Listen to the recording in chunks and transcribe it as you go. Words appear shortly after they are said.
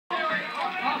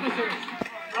Officers,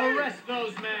 arrest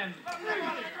those men.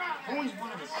 Always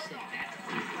wanted to say that.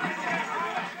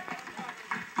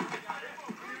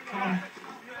 Come on.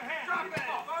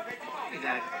 Give me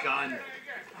that gun.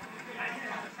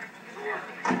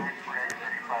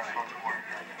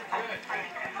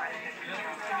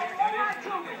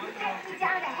 Take me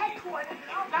down to headquarters.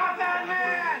 Stop that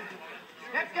man!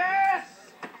 Hipkiss!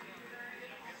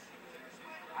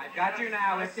 I've got you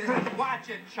now, Hipkiss. Watch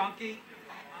it, Chunky.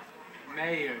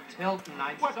 Mayor Tilton,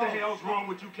 What the hell's wrong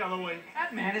with you, Kellaway?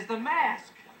 That man is the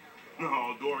mask.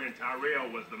 No, Dorian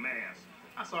Tyrell was the mask.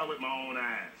 I saw it with my own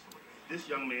eyes. This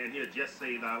young man here just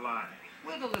saved our lives.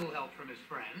 With a little help from his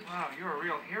friends. Wow, you're a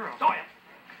real hero. Doyle!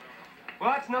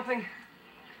 Well, that's nothing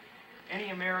any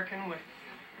American with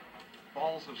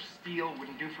balls of steel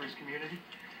wouldn't do for his community.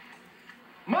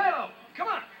 Milo, come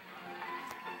on.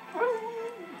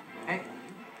 Hey,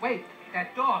 wait,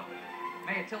 that dog.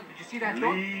 Mayor Tilton, did you see that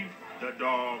dog? Leave the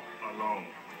dog alone.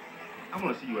 I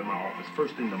want to see you in my office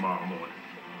first thing tomorrow morning.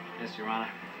 Yes, Your Honor.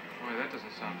 Boy, that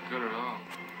doesn't sound good at all.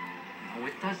 No,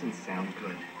 it doesn't sound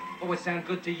good. What would sound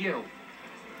good to you?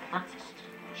 Breakfast.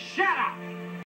 Shut up!